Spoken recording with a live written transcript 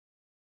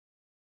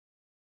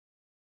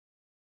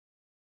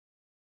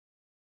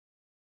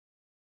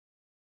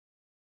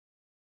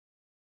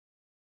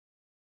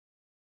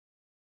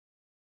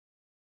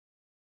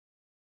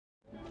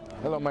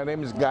Hello, my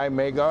name is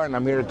Magar, and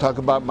I'm here to talk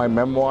about my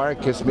memoir,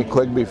 Kiss Me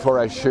Quick Before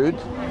I Shoot.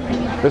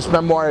 This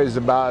memoir is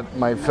about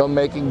my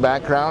filmmaking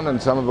background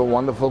and some of the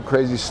wonderful,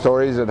 crazy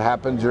stories that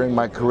happened during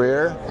my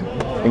career,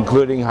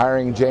 including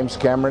hiring James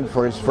Cameron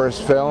for his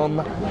first film,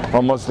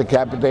 almost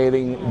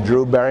decapitating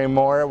Drew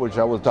Barrymore, which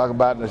I will talk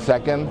about in a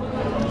second,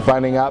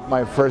 finding out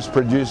my first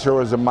producer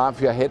was a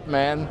mafia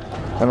hitman,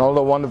 and all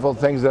the wonderful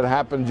things that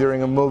happened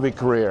during a movie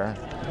career.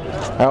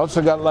 I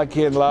also got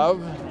lucky in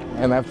love,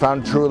 and I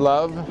found true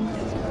love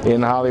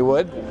in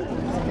Hollywood.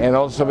 And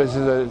also this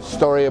is a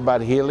story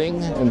about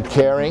healing and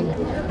caring.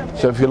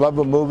 So if you love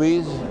the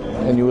movies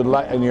and you're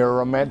a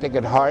romantic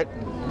at heart,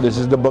 this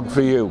is the book for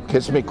you.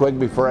 Kiss Me Quick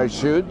Before I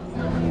Shoot,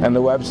 and the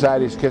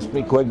website is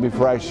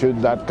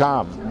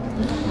kissmequickbeforeishoot.com.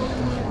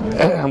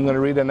 I'm going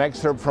to read an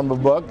excerpt from a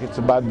book. It's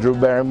about Drew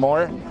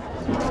Barrymore.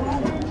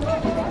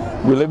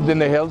 We lived in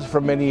the hills for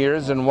many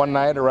years, and one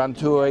night around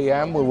 2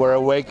 a.m. we were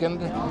awakened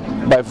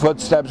by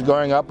footsteps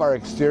going up our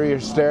exterior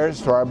stairs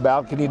to our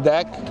balcony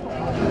deck.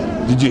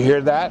 Did you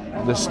hear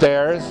that? The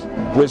stairs,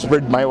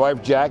 whispered my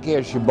wife Jackie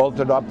as she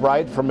bolted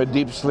upright from a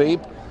deep sleep.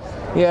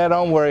 Yeah,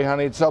 don't worry,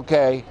 honey, it's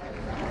okay.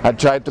 I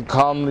tried to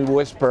calmly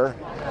whisper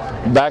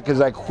back as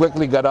I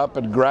quickly got up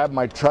and grabbed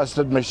my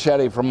trusted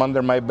machete from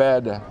under my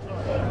bed.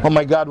 Oh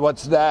my God,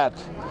 what's that?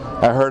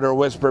 I heard her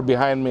whisper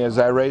behind me as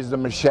I raised the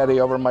machete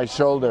over my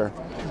shoulder.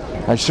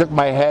 I shook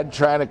my head,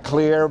 trying to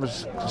clear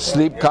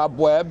sleep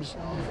cobwebs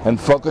and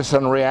focus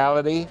on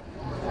reality.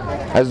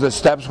 As the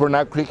steps were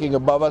now creaking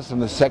above us on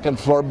the second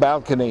floor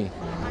balcony,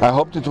 I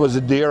hoped it was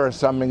a deer or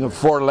something with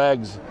 4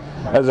 legs,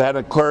 as had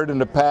occurred in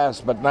the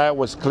past, but now it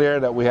was clear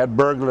that we had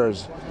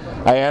burglars.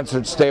 I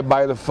answered, stay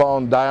by the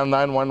phone, dial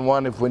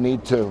 911 if we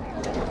need to.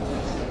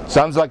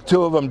 Sounds like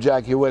 2 of them,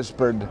 Jackie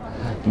whispered.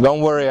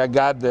 Don't worry, I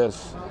got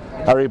this,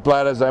 I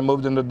replied as I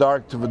moved in the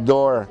dark to the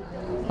door.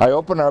 I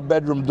opened our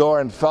bedroom door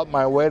and felt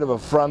my way to the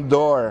front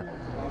door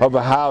of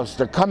the house.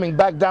 They're coming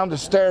back down the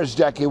stairs,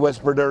 Jackie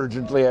whispered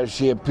urgently as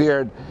she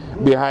appeared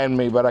behind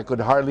me, but I could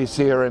hardly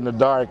see her in the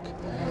dark.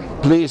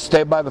 Please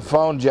stay by the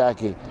phone,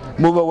 Jackie.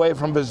 Move away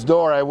from this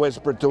door, I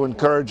whispered to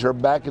encourage her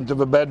back into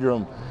the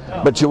bedroom,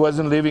 but she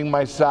wasn't leaving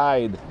my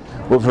side.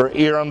 With her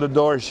ear on the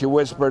door, she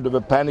whispered with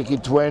a panicky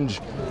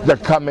twinge, they're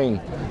coming,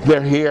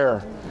 they're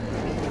here,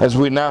 as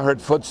we now heard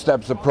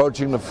footsteps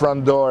approaching the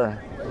front door.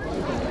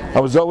 I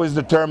was always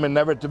determined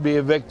never to be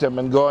a victim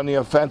and go on the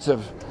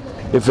offensive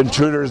if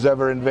intruders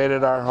ever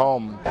invaded our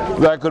home.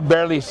 Though I could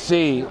barely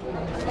see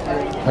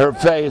her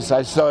face,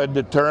 I saw a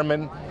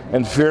determined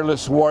and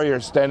fearless warrior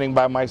standing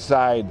by my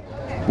side.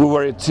 We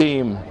were a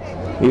team,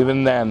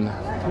 even then.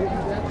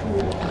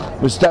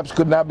 The steps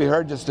could now be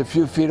heard just a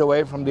few feet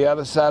away from the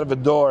other side of the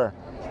door.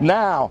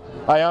 Now,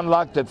 I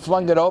unlocked it,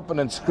 flung it open,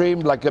 and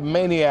screamed like a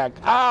maniac,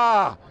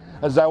 ah!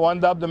 As I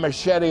wound up the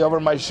machete over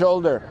my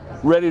shoulder,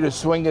 ready to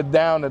swing it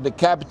down and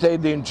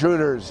decapitate the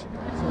intruders.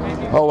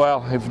 Oh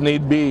well, if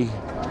need be.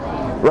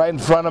 Right in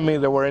front of me,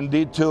 there were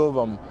indeed 2 of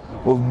them,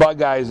 with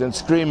bug eyes and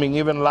screaming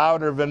even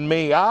louder than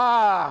me.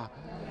 Ah!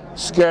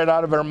 Scared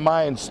out of their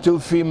minds, 2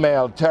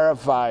 female,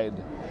 terrified.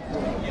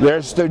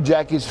 There stood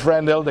Jackie's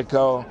friend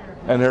Ildiko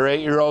and her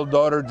 8-year-old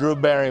daughter Drew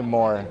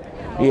Barrymore.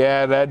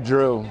 Yeah, that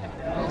Drew.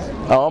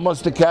 I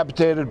almost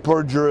decapitated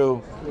poor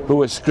Drew, who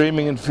was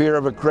screaming in fear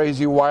of a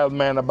crazy wild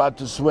man about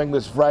to swing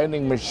this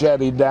frightening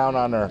machete down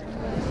on her.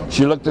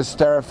 She looked as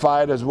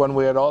terrified as when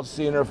we had all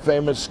seen her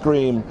famous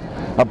scream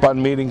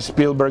upon meeting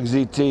Spielberg's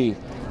E.T.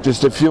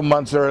 just a few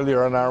months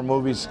earlier on our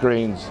movie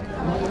screens.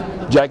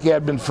 Jackie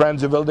had been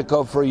friends with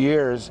Ildiko for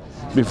years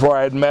before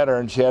I had met her,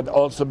 and she had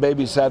also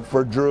babysat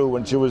for Drew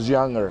when she was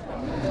younger.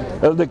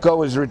 Ildiko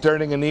was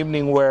returning an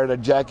evening wear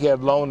that Jackie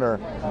had loaned her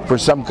for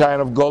some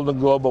kind of Golden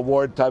Globe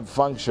Award type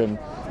function,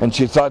 and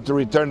she thought to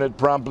return it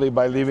promptly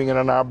by leaving it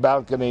on our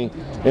balcony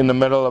in the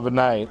middle of the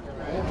night.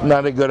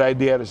 Not a good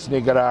idea to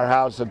sneak at our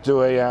house at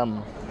 2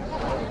 a.m.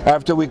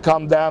 After we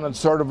calmed down and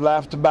sort of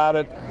laughed about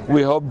it,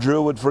 we hoped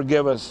Drew would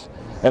forgive us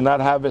and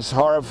not have this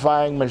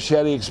horrifying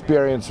machete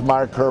experience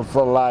mark her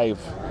for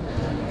life.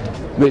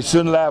 They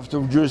soon left,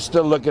 with Drew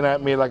still looking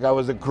at me like I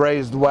was a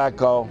crazed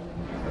wacko.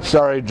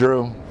 Sorry,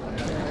 Drew.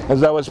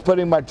 As I was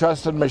putting my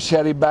trusted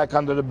machete back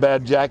under the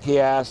bed, Jackie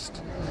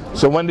asked,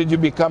 so when did you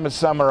become a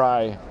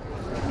samurai?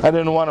 I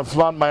didn't want to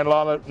flaunt my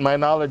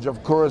knowledge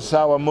of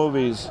Kurosawa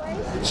movies,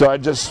 so I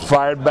just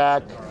fired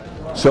back.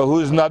 So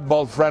whose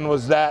nutball friend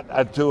was that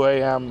at 2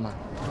 a.m.?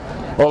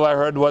 All I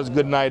heard was,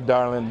 good night,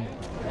 darling.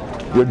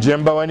 Your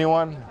Jimbo,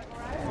 anyone?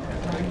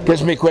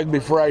 Kiss me quick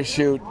before I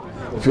shoot.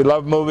 If you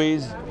love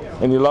movies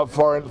and you love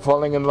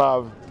falling in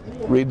love,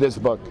 read this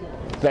book.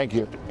 Thank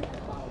you.